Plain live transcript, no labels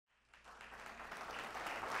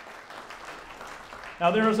Now,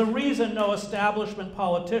 there is a reason no establishment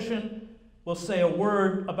politician will say a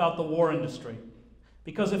word about the war industry.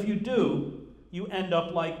 Because if you do, you end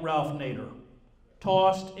up like Ralph Nader,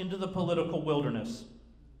 tossed into the political wilderness.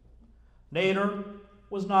 Nader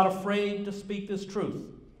was not afraid to speak this truth.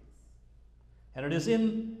 And it is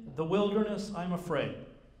in the wilderness, I'm afraid,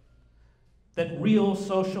 that real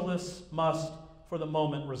socialists must, for the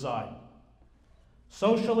moment, reside.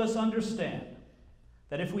 Socialists understand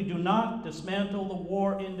that if we do not dismantle the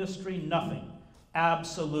war industry, nothing,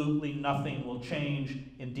 absolutely nothing will change.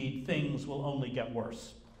 Indeed, things will only get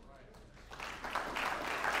worse.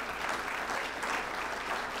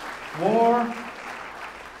 War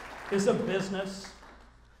is a business.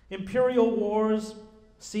 Imperial wars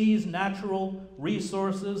seize natural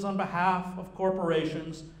resources on behalf of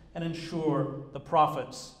corporations and ensure the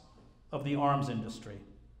profits of the arms industry.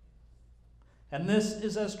 And this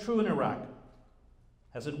is as true in Iraq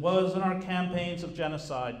as it was in our campaigns of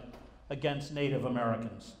genocide against Native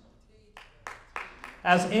Americans.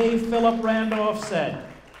 As A. Philip Randolph said,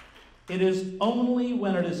 it is only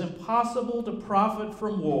when it is impossible to profit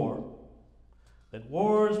from war that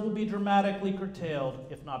wars will be dramatically curtailed,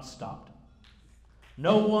 if not stopped.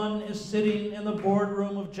 No one is sitting in the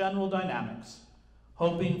boardroom of General Dynamics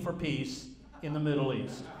hoping for peace in the Middle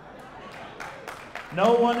East.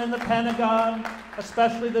 No one in the Pentagon,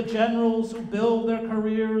 especially the generals who build their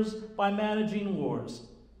careers by managing wars,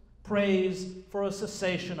 prays for a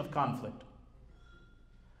cessation of conflict.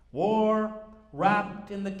 War, wrapped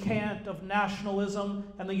in the cant of nationalism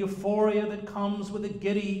and the euphoria that comes with a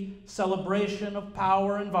giddy celebration of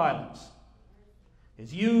power and violence,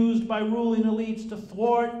 is used by ruling elites to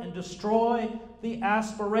thwart and destroy the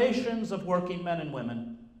aspirations of working men and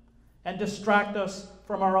women and distract us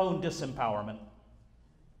from our own disempowerment.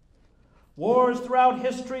 Wars throughout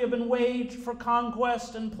history have been waged for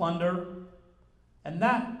conquest and plunder, and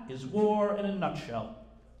that is war in a nutshell,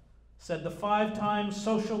 said the 5-time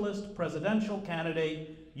socialist presidential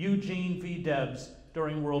candidate Eugene V. Debs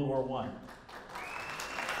during World War I.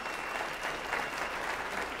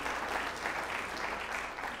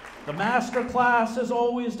 The master class has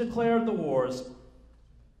always declared the wars.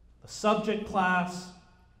 The subject class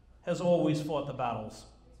has always fought the battles.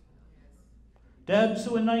 Debs,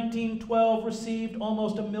 who in 1912 received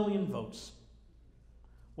almost 1 million votes,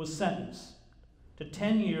 was sentenced to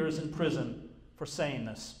 10 years in prison for saying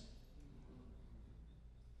this.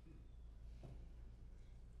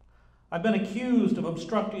 I've been accused of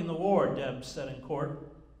obstructing the war, Debs said in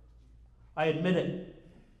court. I admit it.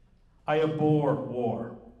 I abhor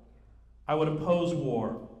war. I would oppose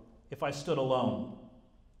war if I stood alone.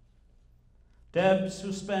 Debs,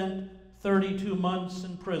 who spent 32 months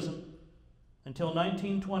in prison until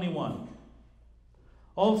 1921,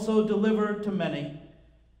 also delivered to many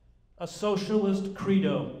a socialist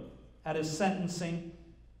credo at his sentencing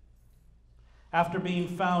after being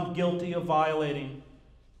found guilty of violating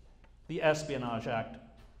the Espionage Act.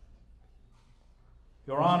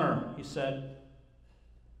 Your Honor, he said,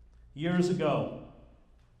 years ago,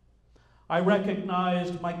 I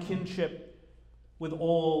recognized my kinship with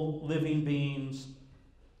all living beings,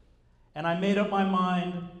 and I made up my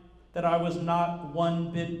mind that I was not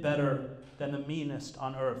one bit better than the meanest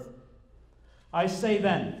on earth. I say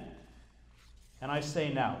then, and I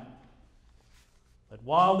say now, that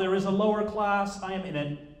while there is a lower class, I am in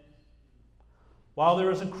it. While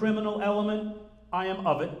there is a criminal element, I am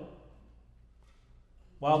of it.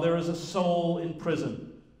 While there is a soul in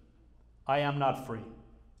prison, I am not free.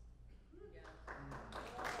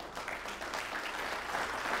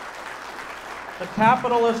 The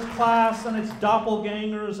capitalist class and its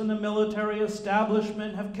doppelgangers in the military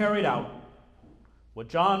establishment have carried out what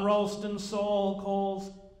John Ralston Saul calls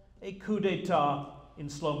a coup d'etat in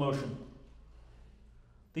slow motion.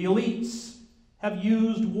 The elites have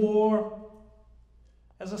used war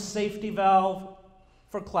as a safety valve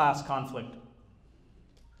for class conflict.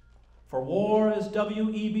 For war, as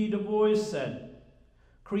W.E.B. Du Bois said,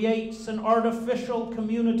 creates an artificial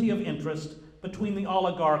community of interest between the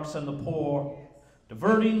oligarchs and the poor,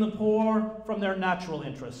 diverting the poor from their natural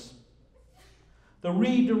interests. The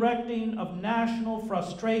redirecting of national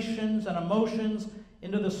frustrations and emotions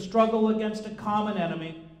into the struggle against a common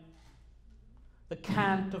enemy, the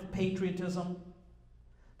cant of patriotism,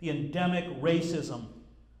 the endemic racism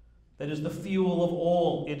that is the fuel of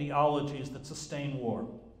all ideologies that sustain war,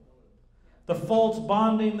 the false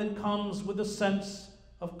bonding that comes with a sense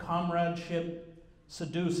of comradeship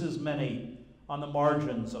seduces many on the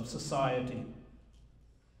margins of society.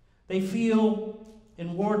 They feel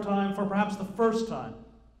in wartime, for perhaps the first time,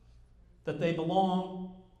 that they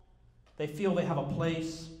belong. They feel they have a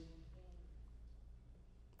place.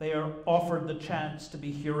 they are offered the chance to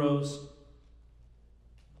be heroes,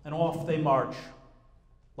 and off they march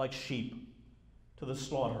like sheep to the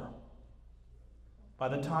slaughter. By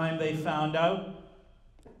the time they found out,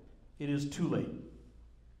 it is too late.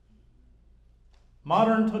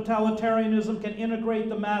 Modern totalitarianism can integrate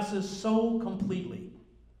the masses so completely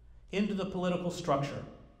into the political structure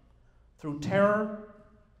through terror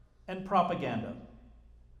and propaganda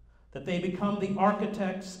that they become the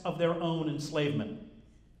architects of their own enslavement,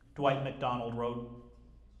 Dwight MacDonald wrote.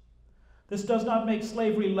 This does not make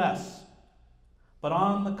slavery less, but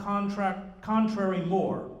on the contrary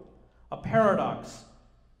more, a paradox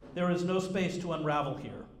there is no space to unravel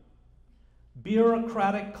here.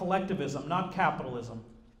 Bureaucratic collectivism, not capitalism,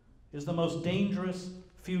 is the most dangerous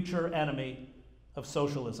future enemy of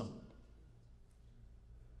socialism.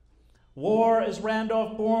 War, as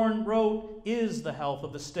Randolph Bourne wrote, is the health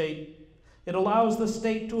of the state. It allows the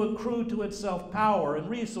state to accrue to itself power and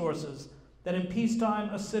resources that in peacetime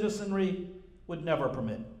a citizenry would never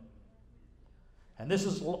permit. And this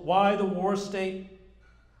is why the war state,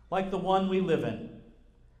 like the one we live in,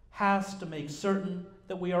 has to make certain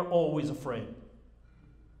that we are always afraid.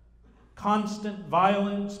 Constant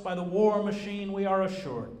violence by the war machine, we are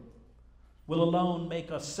assured, will alone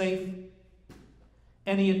make us safe.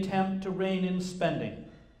 Any attempt to rein in spending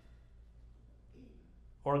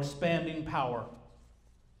or expanding power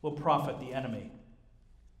will profit the enemy.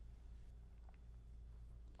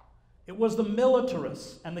 It was the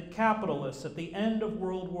militarists and the capitalists at the end of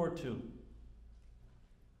World War II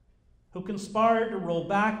who conspired to roll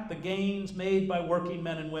back the gains made by working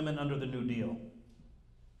men and women under the New Deal.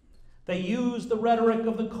 They used the rhetoric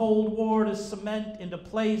of the Cold War to cement into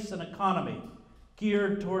place an economy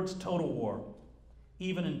geared towards total war,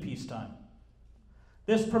 even in peacetime.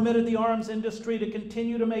 This permitted the arms industry to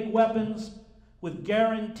continue to make weapons with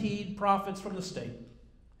guaranteed profits from the state,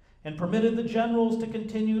 and permitted the generals to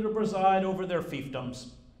continue to preside over their fiefdoms.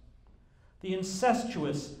 The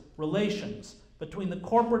incestuous relations between the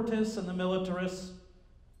corporatists and the militarists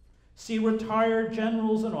see retired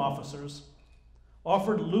generals and officers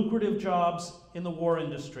offered lucrative jobs in the war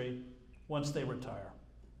industry once they retire.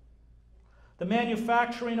 The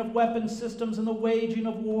manufacturing of weapon systems and the waging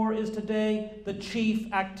of war is today the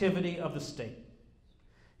chief activity of the state.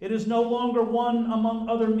 It is no longer one among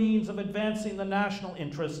other means of advancing the national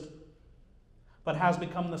interest, but has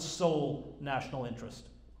become the sole national interest.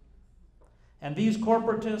 And these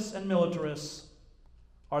corporatists and militarists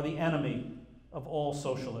are the enemy of all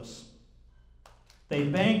socialists. They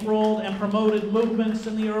bankrolled and promoted movements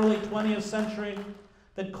in the early 20th century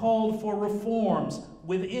that called for reforms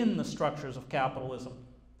within the structures of capitalism.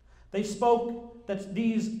 These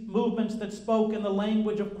movements that spoke in the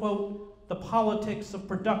language of, quote, the politics of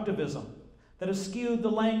productivism, that eschewed the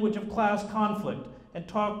language of class conflict and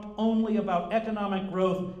talked only about economic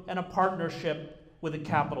growth and a partnership with the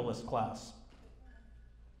capitalist class.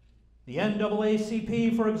 The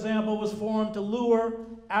NAACP, for example, was formed to lure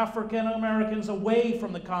African Americans away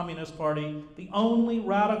from the Communist Party, the only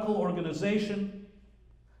radical organization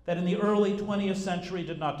that in the early 20th century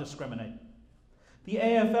did not discriminate. The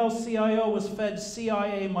AFL-CIO was fed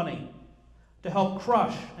CIA money to help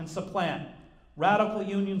crush and supplant radical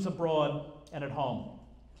unions abroad and at home.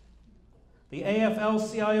 The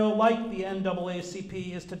AFL-CIO, like the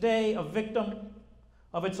NAACP, is today a victim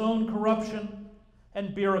of its own corruption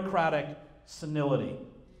and bureaucratic senility.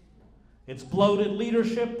 Its bloated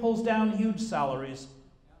leadership pulls down huge salaries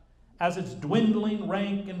as its dwindling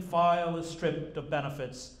rank and file is stripped of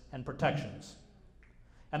benefits and protections.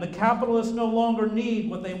 And the capitalists no longer need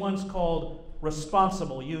what they once called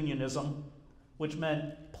responsible unionism, which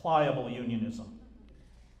meant pliable unionism.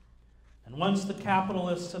 And once the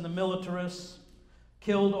capitalists and the militarists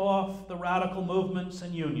killed off the radical movements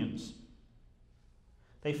and unions,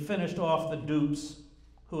 they finished off the dupes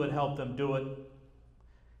who had helped them do it.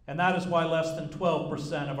 And that is why less than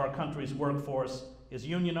 12% of our country's workforce is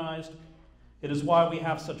unionized. It is why we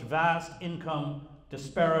have such vast income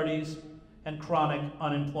disparities and chronic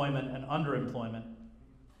unemployment and underemployment.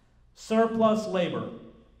 Surplus labor,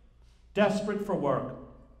 desperate for work,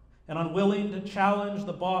 and unwilling to challenge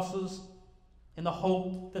the bosses in the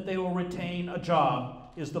hope that they will retain a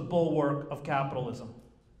job is the bulwark of capitalism.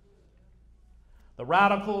 The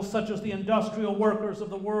radicals, such as the industrial workers of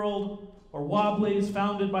the world, or Wobblies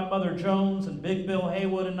founded by Mother Jones and Big Bill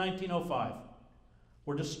Haywood in 1905,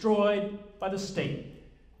 were destroyed by the state.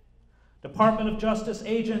 Department of Justice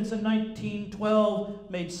agents in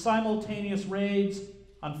 1912 made simultaneous raids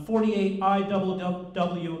on 48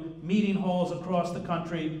 IWW meeting halls across the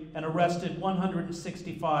country and arrested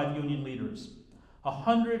 165 union leaders.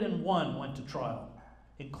 101 went to trial.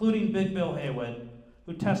 including Big Bill Haywood,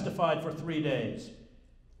 who testified for 3 days.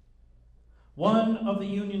 One of the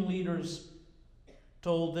union leaders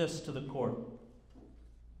told this to the court.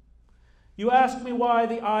 "You ask me why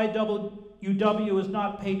the IWW is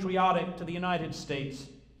not patriotic to the United States.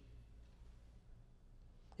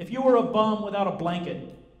 If you were a bum without a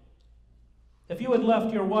blanket, if you had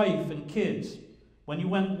left your wife and kids when you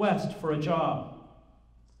went west for a job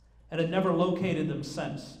and had never located them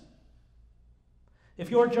since, if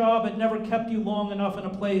your job had never kept you long enough in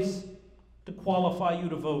a place to qualify you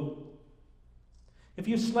to vote, if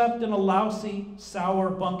you slept in a lousy, sour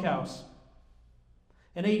bunkhouse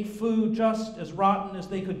and ate food just as rotten as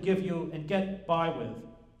they could give you and get by with,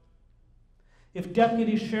 if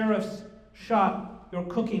deputy sheriffs shot your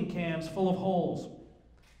cooking cans full of holes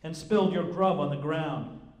and spilled your grub on the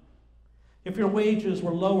ground, if your wages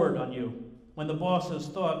were lowered on you when the bosses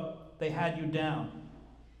thought they had you down,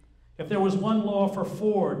 if there was one law for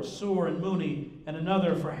Ford, Seward, and Mooney and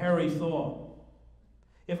another for Harry Thaw,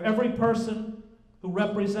 if every person who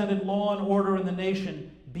represented law and order in the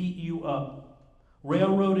nation beat you up,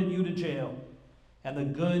 railroaded you to jail, and the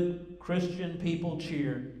good Christian people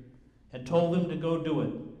cheered and told them to go do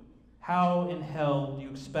it, how in hell do you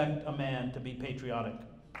expect a man to be patriotic?"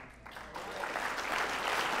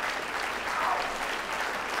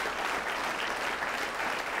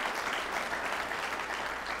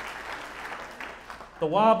 The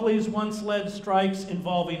Wobblies once led strikes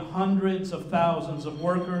involving hundreds of thousands of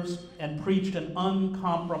workers and preached an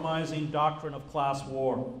uncompromising doctrine of class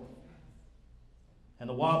war. And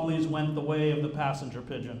the Wobblies went the way of the passenger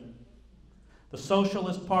pigeon. The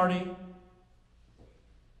Socialist Party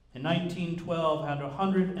in 1912 had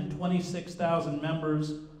 126,000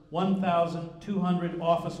 members, 1,200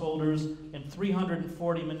 office holders in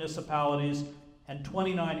 340 municipalities, and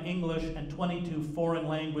 29 English and 22 foreign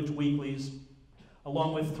language weeklies,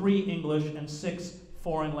 along with 3 English and 6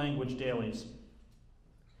 foreign language dailies.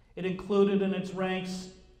 It included in its ranks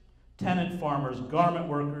tenant farmers, garment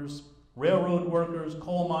workers, railroad workers,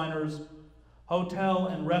 coal miners, hotel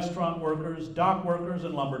and restaurant workers, dock workers,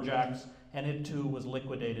 and lumberjacks, and it too was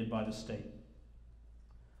liquidated by the state.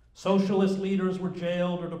 Socialist leaders were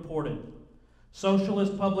jailed or deported.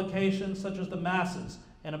 Socialist publications such as The Masses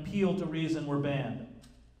and Appeal to Reason were banned.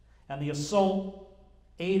 And the assault,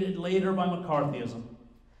 aided later by McCarthyism,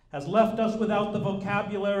 has left us without the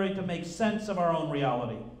vocabulary to make sense of our own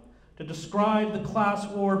reality, to describe the class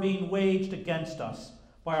war being waged against us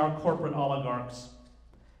by our corporate oligarchs.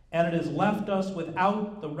 And it has left us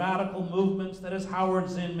without the radical movements that, as Howard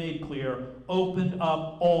Zinn made clear, opened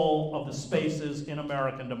up all of the spaces in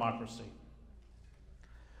American democracy.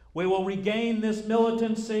 We will regain this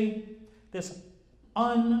militancy, this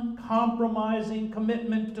uncompromising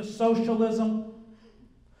commitment to socialism,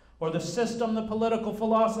 or the system the political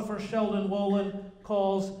philosopher Sheldon Wolin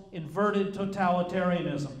calls inverted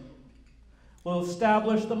totalitarianism. Will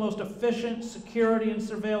establish the most efficient security and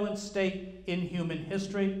surveillance state in human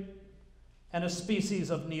history and a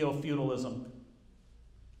species of neo-feudalism.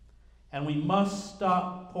 And we must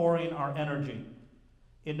stop pouring our energy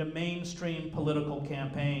into mainstream political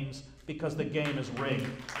campaigns because the game is rigged.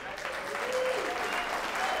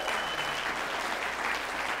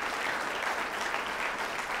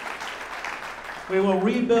 We will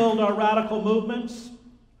rebuild our radical movements,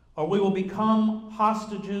 or we will become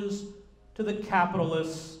hostages to the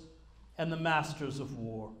capitalists and the masters of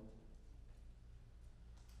war.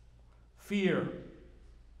 Fear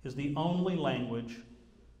is the only language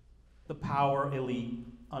the power elite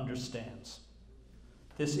understands.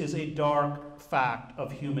 This is a dark fact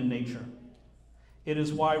of human nature. It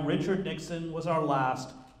is why Richard Nixon was our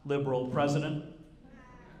last liberal president.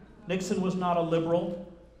 Nixon was not a liberal.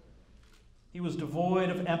 He was devoid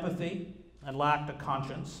of empathy and lacked a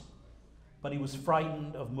conscience, but he was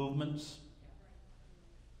frightened of movements.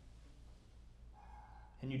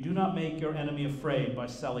 And you do not make your enemy afraid by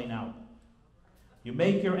selling out. You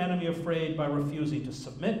make your enemy afraid by refusing to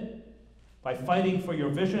submit, by fighting for your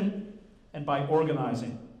vision, and by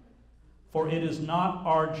organizing. For it is not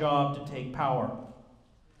our job to take power.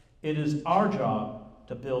 It is our job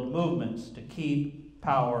to build movements to keep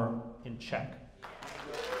power in check.